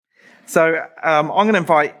So I'm going to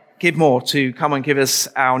invite Gidmore to come and give us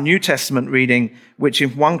our New Testament reading, which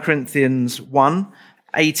is 1 Corinthians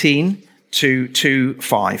 1:18 to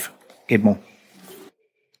 2:5. Gidmore.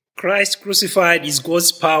 Christ crucified is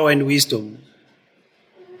God's power and wisdom.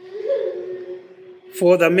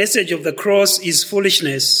 For the message of the cross is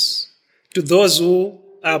foolishness to those who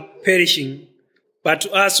are perishing, but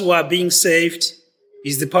to us who are being saved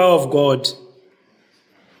is the power of God.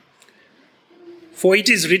 For it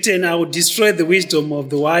is written, I will destroy the wisdom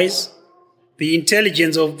of the wise, the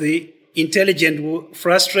intelligence of the intelligent will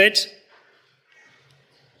frustrate.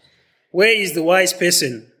 Where is the wise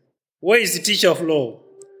person? Where is the teacher of law?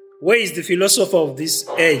 Where is the philosopher of this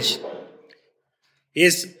age?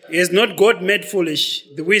 Is not God made foolish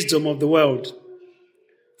the wisdom of the world?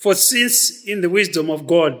 For since in the wisdom of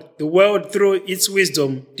God, the world through its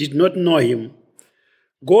wisdom did not know him,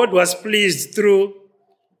 God was pleased through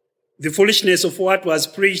the foolishness of what was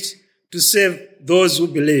preached to save those who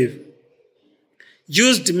believe.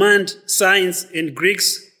 Jews demand signs and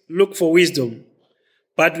Greeks look for wisdom,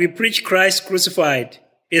 but we preach Christ crucified,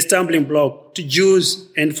 a stumbling block to Jews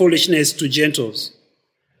and foolishness to Gentiles.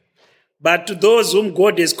 But to those whom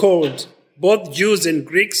God has called, both Jews and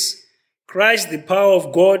Greeks, Christ the power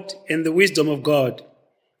of God and the wisdom of God.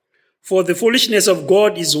 For the foolishness of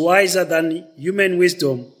God is wiser than human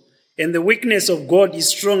wisdom, and the weakness of God is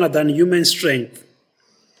stronger than human strength.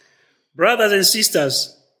 Brothers and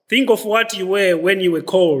sisters, think of what you were when you were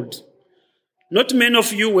called. Not many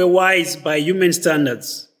of you were wise by human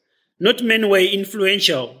standards. Not many were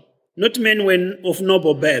influential. Not many were of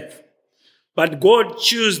noble birth. But God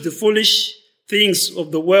chose the foolish things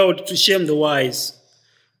of the world to shame the wise.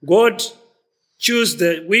 God chose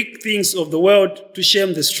the weak things of the world to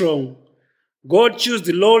shame the strong. God chose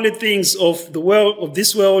the lowly things of the world, of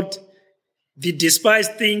this world, the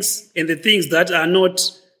despised things and the things that are not,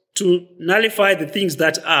 to nullify the things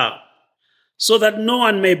that are, so that no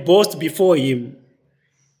one may boast before him.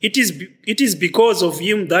 It is because of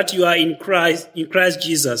him that you are in Christ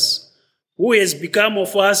Jesus, who has become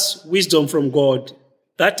of us wisdom from God.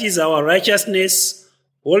 That is our righteousness,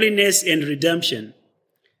 holiness, and redemption.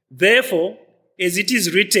 Therefore, as it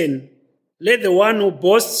is written, let the one who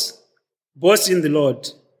boasts, boast in the Lord.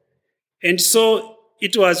 And so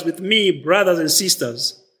it was with me, brothers and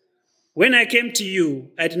sisters. When I came to you,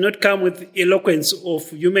 I did not come with eloquence of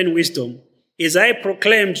human wisdom, as I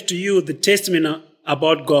proclaimed to you the testimony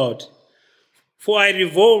about God. For I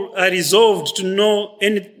resolved to know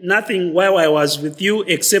nothing while I was with you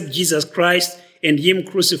except Jesus Christ and him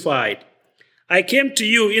crucified. I came to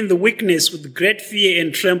you in the weakness with great fear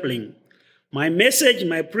and trembling. My message,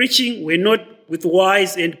 my preaching were not with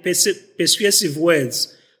wise and persuasive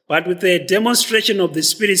words, but with a demonstration of the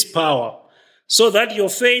Spirit's power, so that your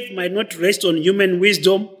faith might not rest on human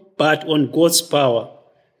wisdom, but on God's power.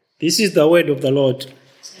 This is the word of the Lord.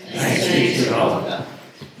 Thanks be to God.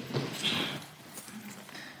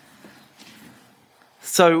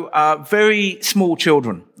 So very small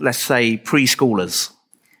children, let's say preschoolers,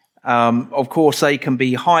 of course they can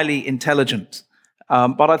be highly intelligent,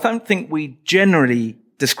 but I don't think we generally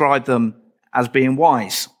describe them as being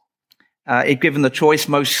wise. If given the choice,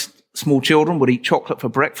 most small children would eat chocolate for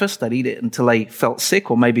breakfast. They'd eat it until they felt sick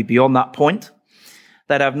or maybe beyond that point.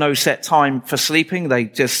 They'd have no set time for sleeping.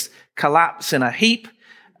 They'd just collapse in a heap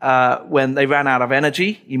when they ran out of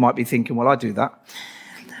energy. You might be thinking, well, I do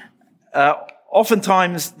that.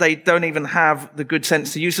 Oftentimes, they don't even have the good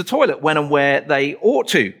sense to use the toilet when and where they ought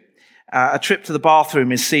to. A trip to the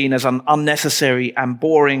bathroom is seen as an unnecessary and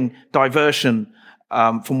boring diversion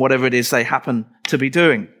from whatever it is they happen to be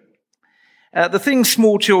doing. The things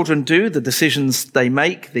small children do, the decisions they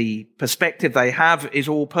make, the perspective they have is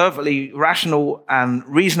all perfectly rational and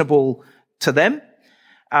reasonable to them.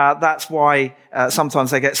 That's why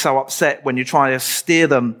sometimes they get so upset when you try to steer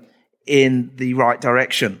them in the right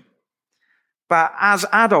direction. But as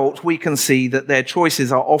adults, we can see that their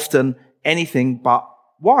choices are often anything but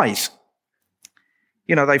wise.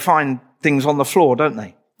 You know, they find things on the floor, don't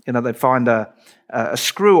they? You know, they find a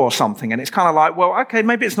screw or something, and it's kind of like, well, okay,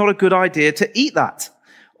 maybe it's not a good idea to eat that,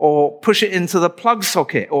 or push it into the plug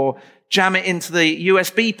socket, or jam it into the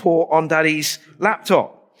USB port on Daddy's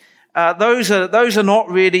laptop. Those are not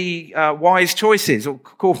really wise choices. Of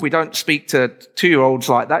course, we don't speak to 2-year-olds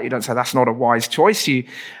like that. You don't say that's not a wise choice. You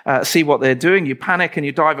see what they're doing. You panic and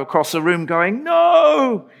you dive across the room going,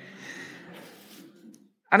 no!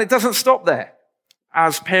 And it doesn't stop there.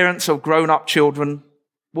 As parents of grown-up children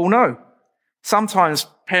will know, sometimes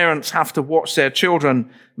parents have to watch their children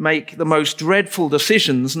make the most dreadful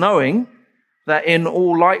decisions, knowing that in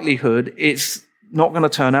all likelihood it's not going to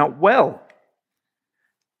turn out well.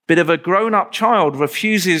 But if a grown-up child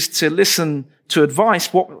refuses to listen to advice,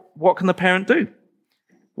 what can the parent do?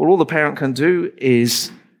 Well, all the parent can do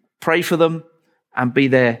is pray for them and be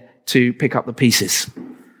there to pick up the pieces.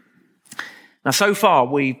 Now, so far,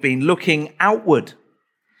 we've been looking outward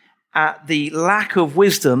at the lack of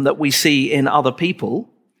wisdom that we see in other people,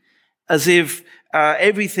 as if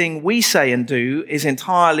everything we say and do is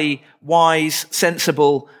entirely wise,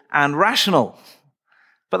 sensible, and rational.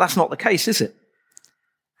 But that's not the case, is it?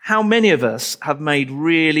 How many of us have made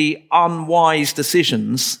really unwise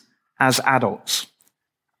decisions as adults?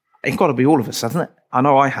 It's got to be all of us, hasn't it? I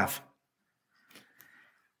know I have.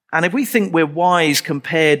 And if we think we're wise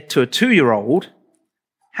compared to a 2-year-old,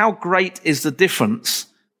 how great is the difference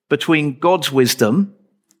between God's wisdom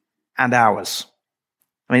and ours?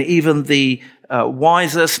 I mean, even the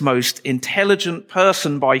wisest, most intelligent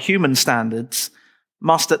person by human standards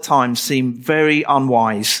must at times seem very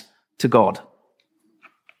unwise to God.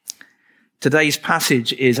 Today's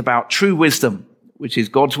passage is about true wisdom, which is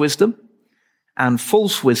God's wisdom, and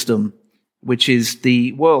false wisdom, which is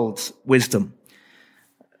the world's wisdom.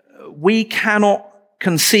 We cannot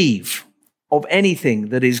conceive of anything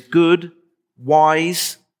that is good,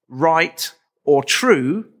 wise, right, or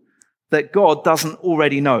true that God doesn't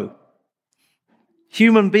already know.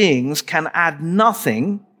 Human beings can add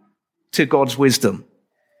nothing to God's wisdom.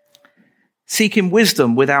 Seeking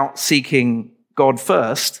wisdom without seeking God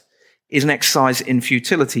first is an exercise in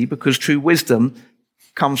futility, because true wisdom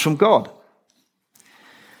comes from God.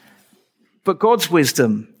 But God's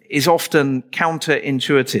wisdom is often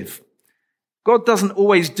counterintuitive. God doesn't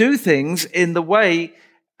always do things in the way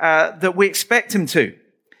that we expect him to.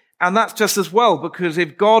 And that's just as well, because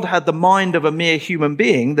if God had the mind of a mere human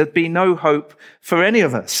being, there'd be no hope for any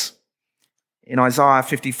of us. In Isaiah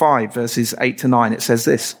 55, verses 8-9, it says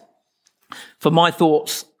this: "For my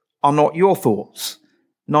thoughts are not your thoughts,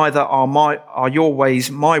 neither are your ways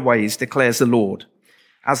my ways, declares the Lord.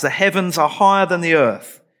 As the heavens are higher than the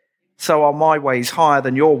earth, so are my ways higher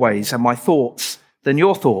than your ways, and my thoughts than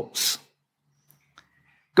your thoughts."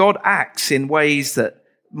 God acts in ways that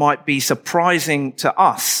might be surprising to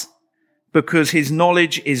us, because his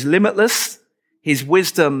knowledge is limitless, his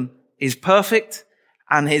wisdom is perfect,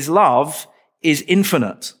 and his love is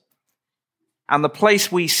infinite. And the place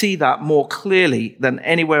we see that more clearly than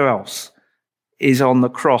anywhere else is on the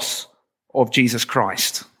cross of Jesus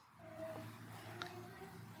Christ.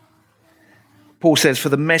 Paul says, "For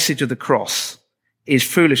the message of the cross is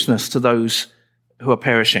foolishness to those who are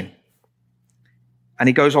perishing." And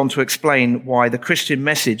he goes on to explain why the Christian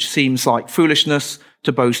message seems like foolishness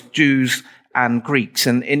to both Jews and Greeks.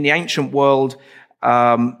 And in the ancient world,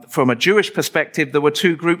 from a Jewish perspective, there were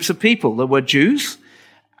 2 groups of people. There were Jews,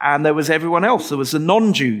 and there was everyone else. There was the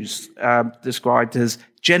non-Jews, described as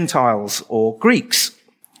Gentiles or Greeks.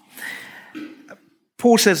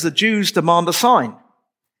 Paul says the Jews demand a sign.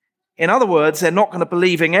 In other words, they're not going to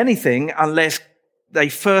believe in anything unless they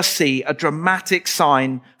first see a dramatic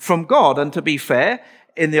sign from God. And to be fair,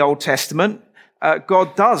 in the Old Testament,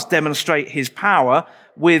 God does demonstrate his power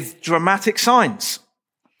with dramatic signs.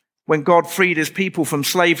 When God freed his people from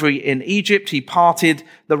slavery in Egypt, he parted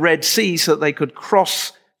the Red Sea so that they could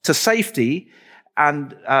cross to safety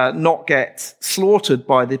and not get slaughtered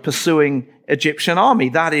by the pursuing Egyptian army.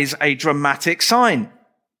 That is a dramatic sign.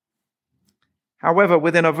 However,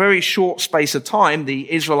 within a very short space of time,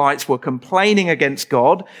 the Israelites were complaining against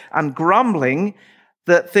God and grumbling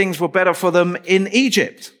that things were better for them in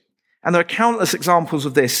Egypt. And there are countless examples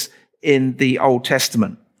of this in the Old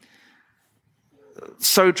Testament.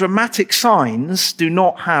 So dramatic signs do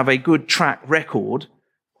not have a good track record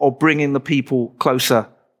of bringing the people closer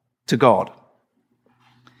to God.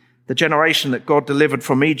 The generation that God delivered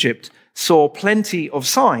from Egypt saw plenty of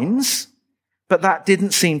signs, but that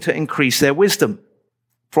didn't seem to increase their wisdom.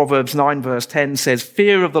 Proverbs 9 verse 10 says,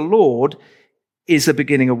 "Fear of the Lord is the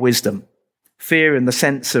beginning of wisdom." Fear in the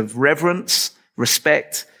sense of reverence,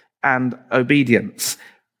 respect, and obedience.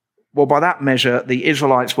 Well, by that measure, the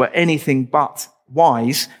Israelites were anything but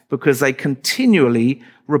wise, because they continually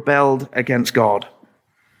rebelled against God.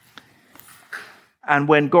 And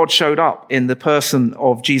when God showed up in the person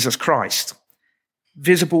of Jesus Christ,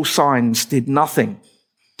 visible signs did nothing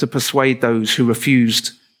to persuade those who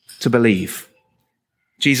refused to believe.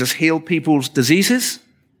 Jesus healed people's diseases.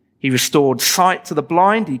 He restored sight to the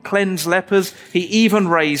blind. He cleansed lepers. He even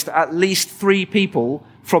raised at least 3 people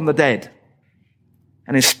from the dead.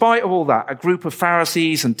 And in spite of all that, a group of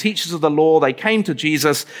Pharisees and teachers of the law, they came to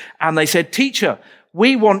Jesus and they said, "Teacher,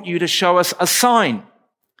 we want you to show us a sign."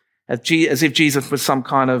 As if Jesus was some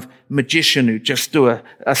kind of magician who just do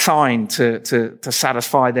a sign to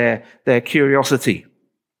satisfy their curiosity.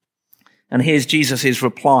 And here's Jesus'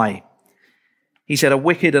 reply. He said, "A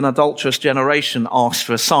wicked and adulterous generation asks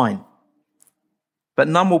for a sign, but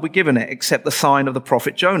none will be given it except the sign of the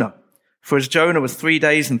prophet Jonah. For as Jonah was 3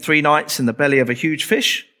 days and 3 nights in the belly of a huge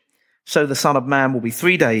fish, so the Son of Man will be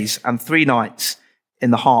 3 days and 3 nights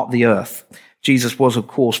in the heart of the earth." Jesus was, of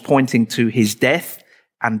course, pointing to his death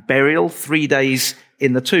and burial, 3 days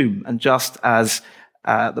in the tomb. And just as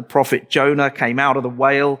the prophet Jonah came out of the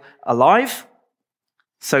whale alive,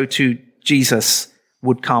 so too Jesus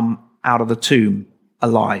would come out of the tomb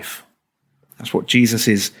alive. That's what Jesus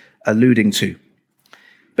is alluding to.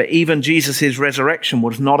 But even Jesus' resurrection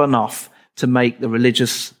was not enough to make the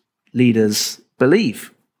religious leaders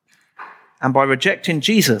believe. And by rejecting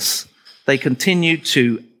Jesus, they continued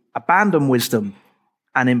to abandon wisdom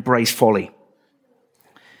and embrace folly.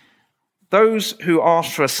 Those who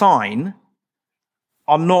ask for a sign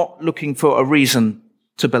are not looking for a reason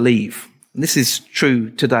to believe. And this is true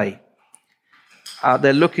today.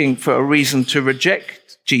 They're looking for a reason to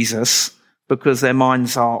reject Jesus because their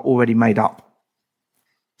minds are already made up.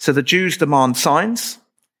 So the Jews demand signs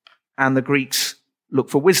and the Greeks look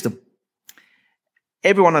for wisdom.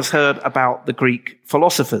 Everyone has heard about the Greek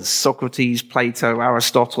philosophers, Socrates, Plato,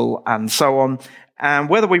 Aristotle, and so on. And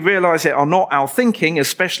whether we realize it or not, our thinking,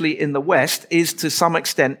 especially in the West, is to some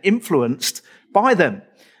extent influenced by them.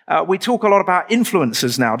 We talk a lot about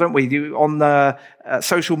influencers now, don't we? On the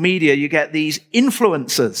social media, you get these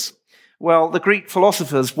influencers. Well, the Greek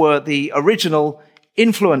philosophers were the original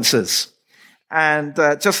influencers. And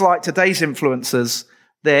just like today's influencers,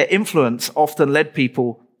 their influence often led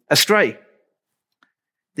people astray.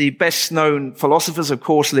 The best-known philosophers, of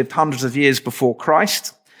course, lived hundreds of years before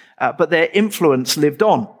Christ, but their influence lived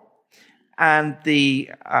on. And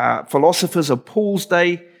the philosophers of Paul's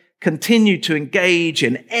day continued to engage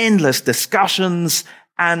in endless discussions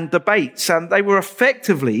and debates, and they were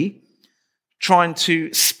effectively trying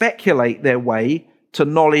to speculate their way to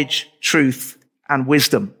knowledge, truth, and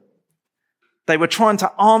wisdom. They were trying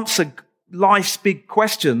to answer life's big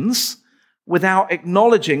questions without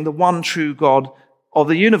acknowledging the one true God of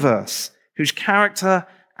the universe, whose character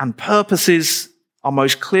and purposes are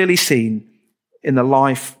most clearly seen in the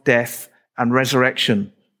life, death, and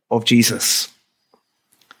resurrection of Jesus.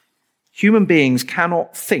 Human beings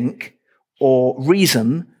cannot think or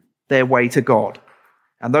reason their way to God.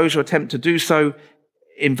 And those who attempt to do so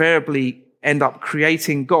invariably end up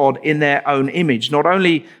creating God in their own image. Not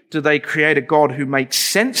only do they create a God who makes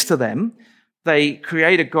sense to them, they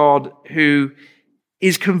create a God who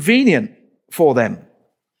is convenient for them.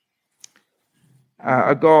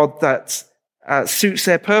 A God that suits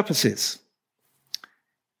their purposes.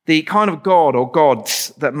 The kind of God or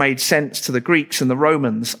gods that made sense to the Greeks and the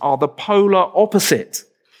Romans are the polar opposite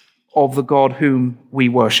of the God whom we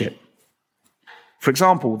worship. For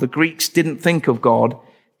example, the Greeks didn't think of God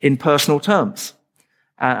in personal terms.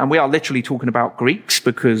 And we are literally talking about Greeks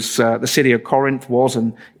because the city of Corinth was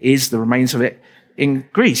and is the remains of it in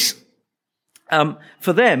Greece.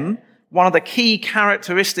 For them, one of the key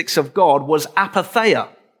characteristics of God was apatheia.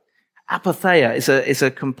 Apatheia is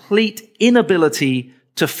a complete inability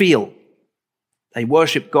to feel. They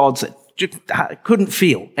worship gods that just couldn't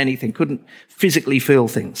feel anything, couldn't physically feel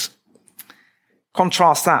things.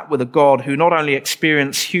 Contrast that with a God who not only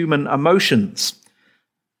experienced human emotions,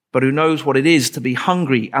 but who knows what it is to be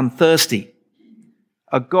hungry and thirsty.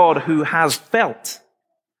 A God who has felt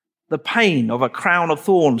the pain of a crown of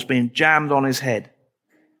thorns being jammed on his head,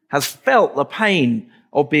 has felt the pain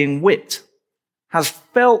of being whipped, has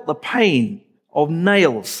felt the pain of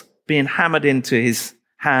nails being hammered into his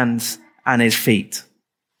hands and his feet.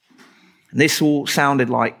 And this all sounded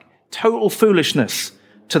like total foolishness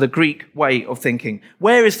to the Greek way of thinking.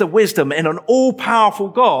 Where is the wisdom in an all-powerful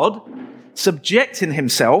God subjecting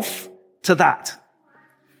himself to that?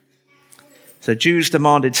 So Jews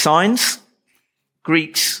demanded signs.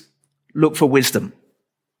 Greeks look for wisdom.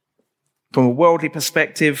 From a worldly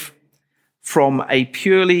perspective, from a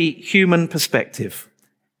purely human perspective,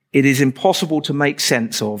 it is impossible to make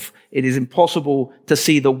sense of. It is impossible to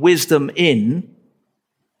see the wisdom in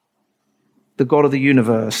the God of the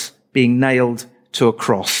universe being nailed to a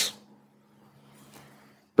cross.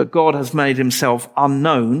 But God has made himself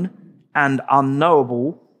unknown and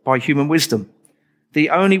unknowable by human wisdom. The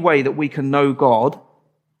only way that we can know God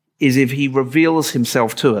is if he reveals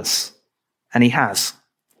himself to us, and he has,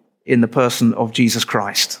 in the person of Jesus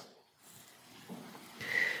Christ.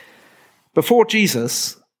 Before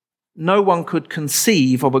Jesus, no one could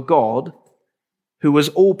conceive of a God who was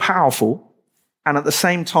all-powerful and at the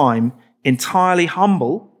same time entirely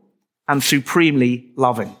humble and supremely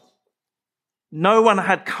loving. No one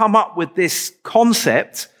had come up with this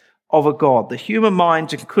concept of a God. The human mind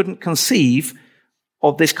just couldn't conceive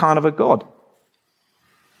of this kind of a God.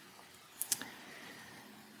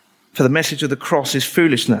 For the message of the cross is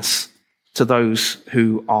foolishness to those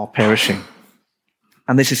who are perishing.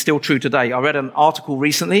 And this is still true today. I read an article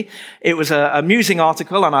recently. It was an amusing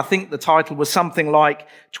article, and I think the title was something like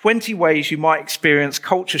 20 Ways You Might Experience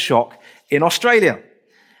Culture Shock in Australia.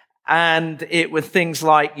 And it was things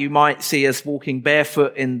like you might see us walking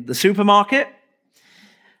barefoot in the supermarket.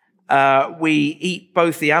 We eat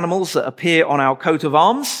both the animals that appear on our coat of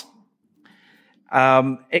arms.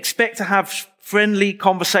 Expect to have friendly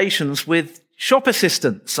conversations with shop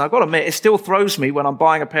assistants. I've got to admit, it still throws me when I'm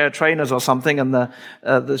buying a pair of trainers or something and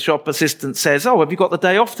the shop assistant says, "Oh, have you got the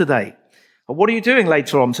day off today?" Or, "What are you doing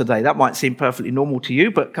later on today?" That might seem perfectly normal to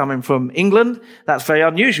you, but coming from England, that's very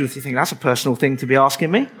unusual. You think, that's a personal thing to be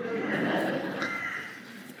asking me.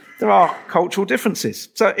 There are cultural differences.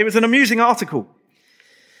 So it was an amusing article.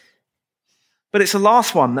 But it's the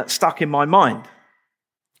last one that stuck in my mind.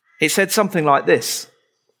 It said something like this.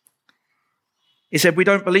 It said, "We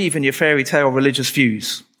don't believe in your fairy tale religious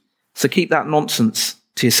views, so keep that nonsense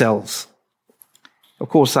to yourselves." Of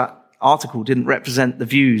course, that article didn't represent the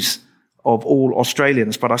views of all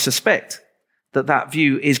Australians, but I suspect that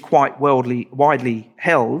view is quite widely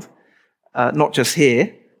held, not just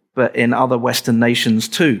here, but in other Western nations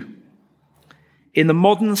too. In the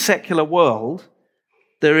modern secular world,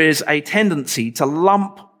 there is a tendency to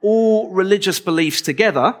lump all religious beliefs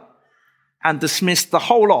together and dismiss the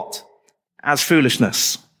whole lot as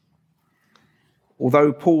foolishness.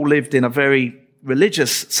 Although Paul lived in a very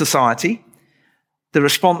religious society, the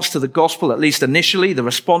response to the gospel, at least initially, the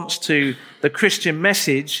response to the Christian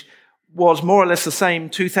message was more or less the same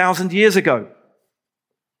 2,000 years ago.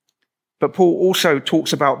 But Paul also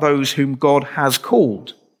talks about those whom God has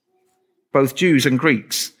called, both Jews and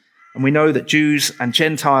Greeks. And we know that Jews and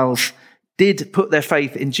Gentiles did put their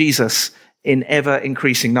faith in Jesus in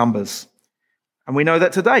ever-increasing numbers. And we know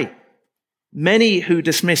that today, many who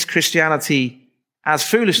dismiss Christianity as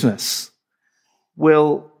foolishness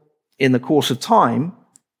will, in the course of time,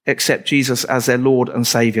 accept Jesus as their Lord and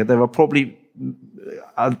Savior. There are probably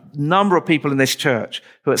a number of people in this church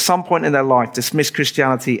who at some point in their life dismissed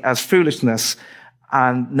Christianity as foolishness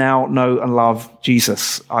and now know and love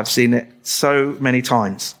Jesus. I've seen it so many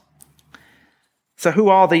times. So who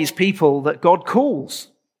are these people that God calls?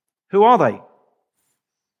 Who are they?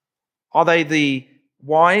 Are they the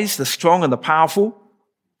wise, the strong, and the powerful?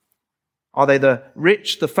 Are they the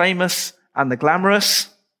rich, the famous, and the glamorous?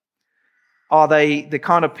 Are they the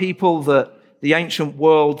kind of people that the ancient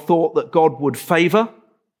world thought that God would favor?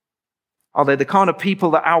 Are they the kind of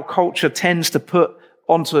people that our culture tends to put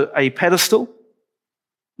onto a pedestal?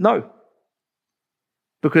 No.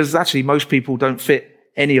 Because actually most people don't fit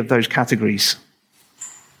any of those categories.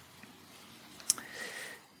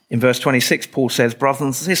 In verse 26, Paul says, "Brothers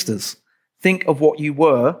and sisters, think of what you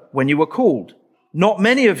were when you were called. Not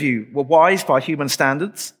many of you were wise by human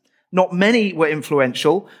standards. Not many were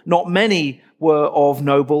influential. Not many were of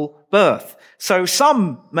noble birth." So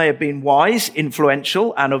some may have been wise,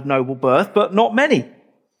 influential, and of noble birth, but not many.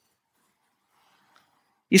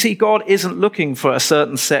 You see, God isn't looking for a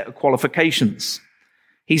certain set of qualifications.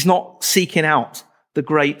 He's not seeking out the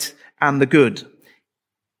great and the good.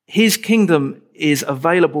 His kingdom is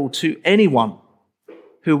available to anyone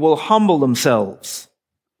who will humble themselves,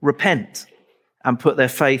 repent, and put their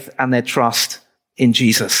faith and their trust in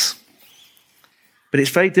Jesus. But it's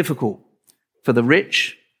very difficult for the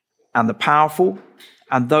rich and the powerful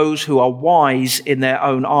and those who are wise in their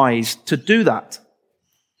own eyes to do that.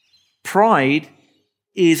 Pride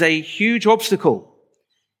is a huge obstacle.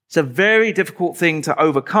 It's a very difficult thing to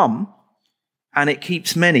overcome, and it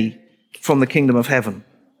keeps many from the kingdom of heaven.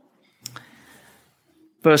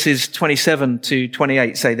 Verses 27 to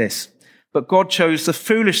 28 say this, "But God chose the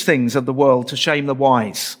foolish things of the world to shame the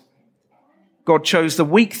wise. God chose the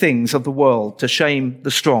weak things of the world to shame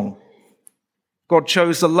the strong. God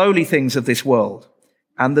chose the lowly things of this world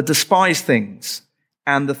and the despised things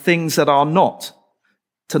and the things that are not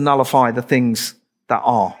to nullify the things that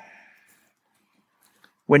are."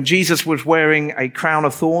 When Jesus was wearing a crown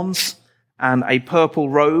of thorns and a purple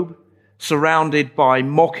robe, surrounded by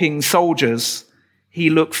mocking soldiers, he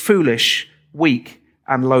looked foolish, weak,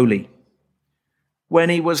 and lowly. When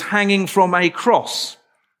he was hanging from a cross,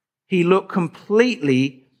 he looked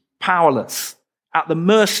completely powerless, at the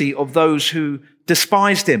mercy of those who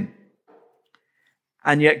despised him.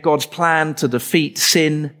 And yet God's plan to defeat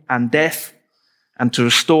sin and death and to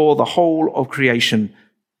restore the whole of creation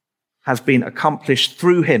has been accomplished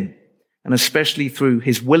through him, and especially through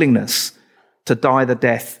his willingness to die the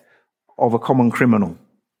death of a common criminal.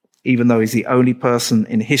 even though he's the only person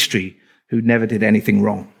in history who never did anything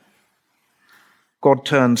wrong. God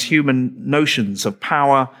turns human notions of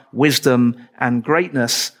power, wisdom, and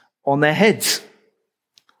greatness on their heads.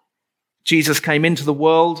 Jesus came into the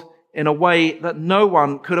world in a way that no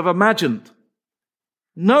one could have imagined.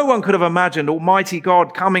 No one could have imagined Almighty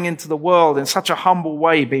God coming into the world in such a humble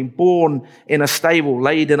way, being born in a stable,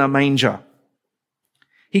 laid in a manger.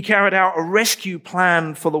 He carried out a rescue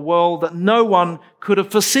plan for the world that no one could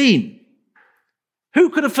have foreseen. Who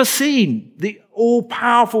could have foreseen the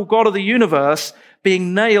all-powerful God of the universe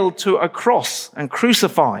being nailed to a cross and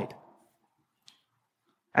crucified?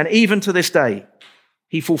 And even to this day,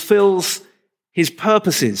 he fulfills his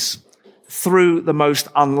purposes through the most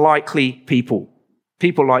unlikely people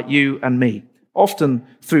like you and me, often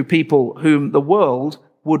through people whom the world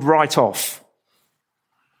would write off.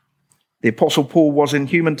 The Apostle Paul was, in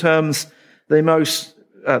human terms,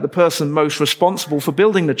 the person most responsible for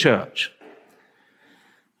building the church.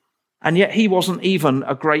 And yet he wasn't even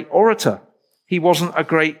a great orator. He wasn't a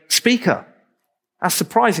great speaker. That's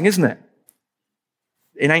surprising, isn't it?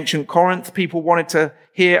 In ancient Corinth, people wanted to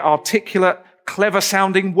hear articulate,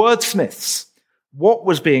 clever-sounding wordsmiths. What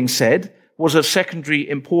was being said was of secondary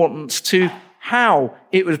importance to how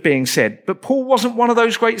it was being said. But Paul wasn't one of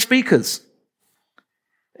those great speakers.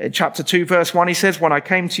 In chapter 2, verse 1, he says, "When I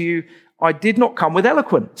came to you, I did not come with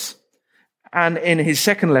eloquence." And in his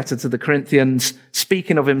second letter to the Corinthians,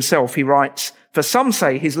 speaking of himself, he writes, "For some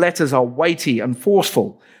say his letters are weighty and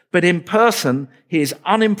forceful, but in person he is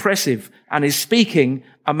unimpressive and his speaking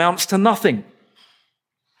amounts to nothing."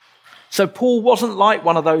 So Paul wasn't like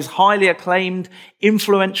one of those highly acclaimed,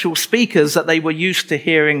 influential speakers that they were used to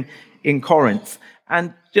hearing in Corinth.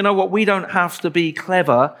 And you know what? We don't have to be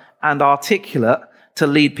clever and articulate to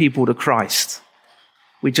lead people to Christ.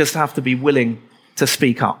 We just have to be willing to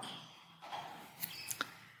speak up.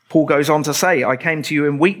 Paul goes on to say, "I came to you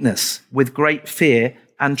in weakness, with great fear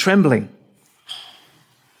and trembling."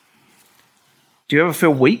 Do you ever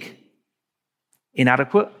feel weak,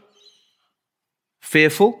 inadequate,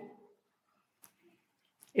 fearful?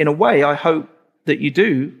 In a way, I hope that you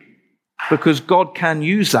do, because God can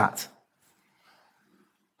use that.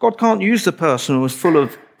 God can't use the person who is full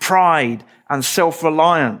of pride and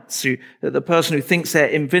self-reliance, the person who thinks they're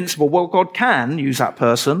invincible. Well, God can use that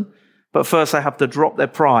person, but first they have to drop their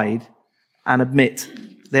pride and admit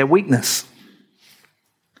their weakness.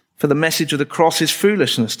 For the message of the cross is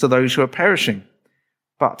foolishness to those who are perishing,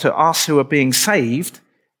 but to us who are being saved,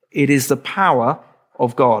 it is the power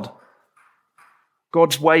of God.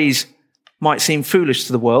 God's ways might seem foolish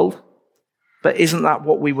to the world, but isn't that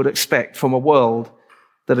what we would expect from a world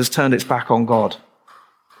that has turned its back on God?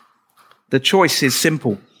 The choice is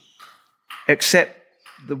simple. Accept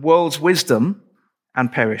the world's wisdom and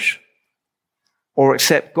perish, or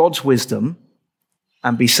accept God's wisdom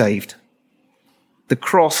and be saved. The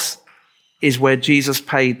cross is where Jesus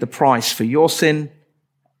paid the price for your sin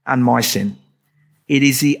and my sin. It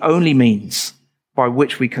is the only means by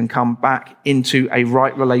which we can come back into a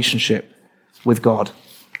right relationship with God.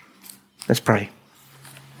 Let's pray.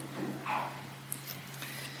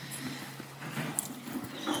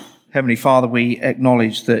 Heavenly Father, we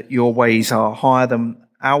acknowledge that your ways are higher than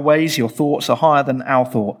our ways, your thoughts are higher than our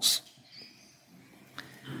thoughts.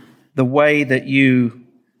 The way that you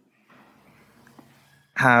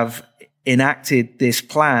have enacted this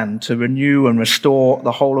plan to renew and restore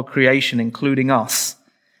the whole of creation, including us,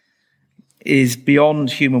 is beyond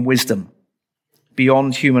human wisdom,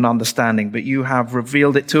 beyond human understanding, but you have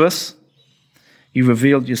revealed it to us. You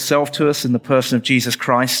revealed yourself to us in the person of Jesus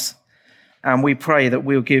Christ, and we pray that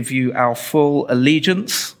we'll give you our full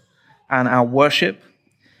allegiance and our worship,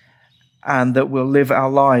 and that we'll live our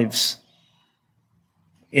lives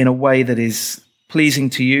in a way that is pleasing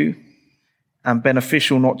to you and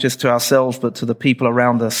beneficial not just to ourselves, but to the people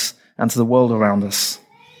around us and to the world around us.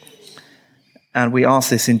 And we ask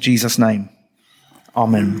this in Jesus' name.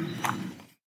 Amen.